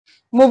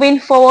Moving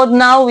forward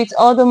now with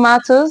other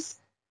matters,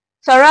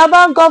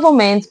 Taraba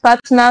government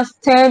partners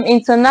Thames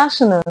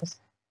Internationals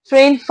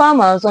train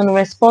farmers on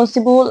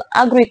responsible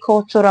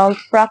agricultural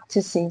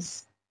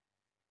practices.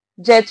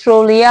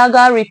 Jethro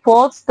Liaga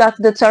reports that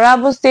the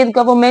Taraba state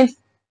government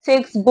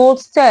takes bold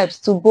steps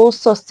to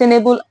boost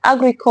sustainable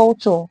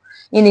agriculture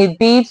in a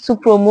bid to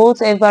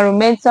promote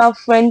environmental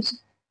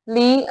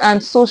friendly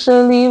and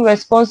socially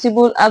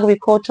responsible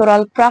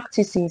agricultural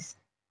practices.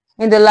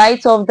 In the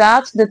light of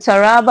that, the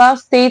Taraba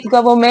state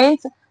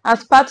government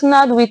has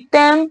partnered with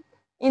Thames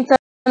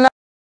International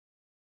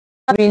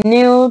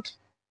renewed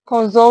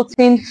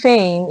consulting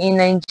fame in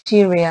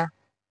Nigeria.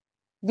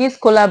 This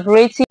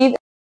collaborative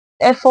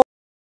effort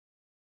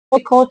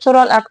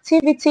agricultural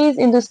activities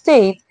in the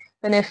state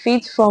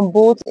benefit from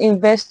both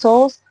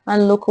investors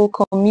and local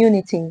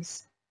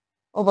communities.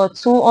 Over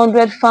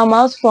 200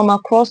 farmers from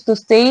across the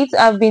state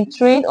have been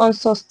trained on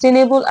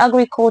sustainable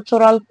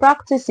agricultural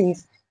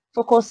practices,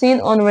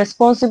 focusing on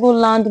responsible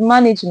land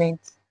management,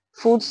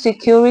 food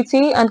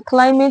security, and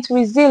climate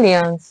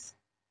resilience.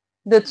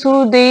 The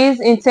 2 days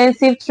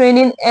intensive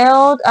training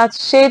held at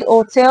Shade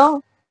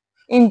Hotel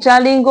in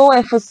Jalingo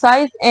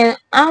emphasized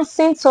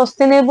enhancing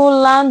sustainable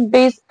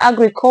land-based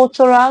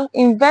agricultural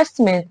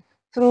investment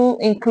through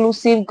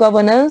inclusive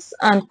governance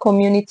and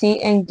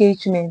community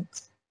engagement.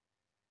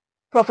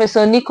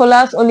 Professor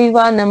Nicholas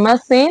Oliver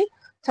Namasin,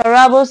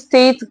 Taraba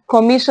State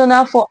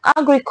Commissioner for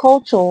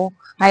Agriculture,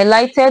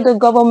 highlighted the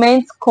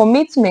government's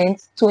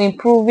commitment to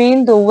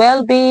improving the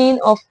well-being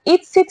of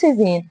its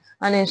citizens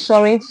and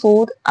ensuring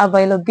food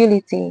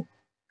availability.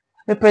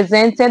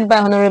 Represented by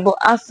Honorable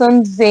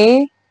Hassan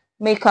Zay,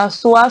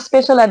 Mekasua,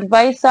 Special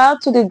Advisor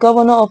to the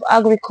Governor of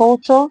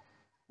Agriculture,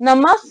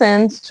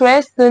 Namasen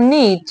stressed the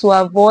need to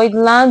avoid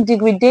land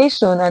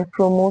degradation and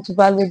promote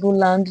valuable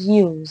land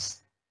use.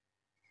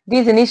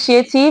 This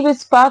initiative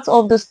is part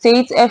of the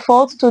state's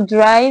effort to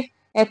drive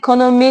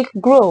economic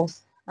growth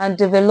and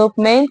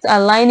development,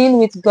 aligning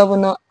with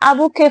Governor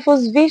Abu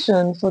Kefo's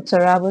vision for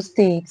Taraba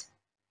State.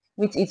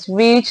 With its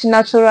rich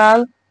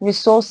natural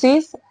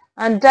resources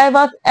and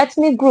diverse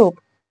ethnic group,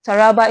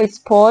 Taraba is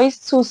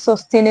poised to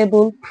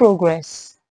sustainable progress.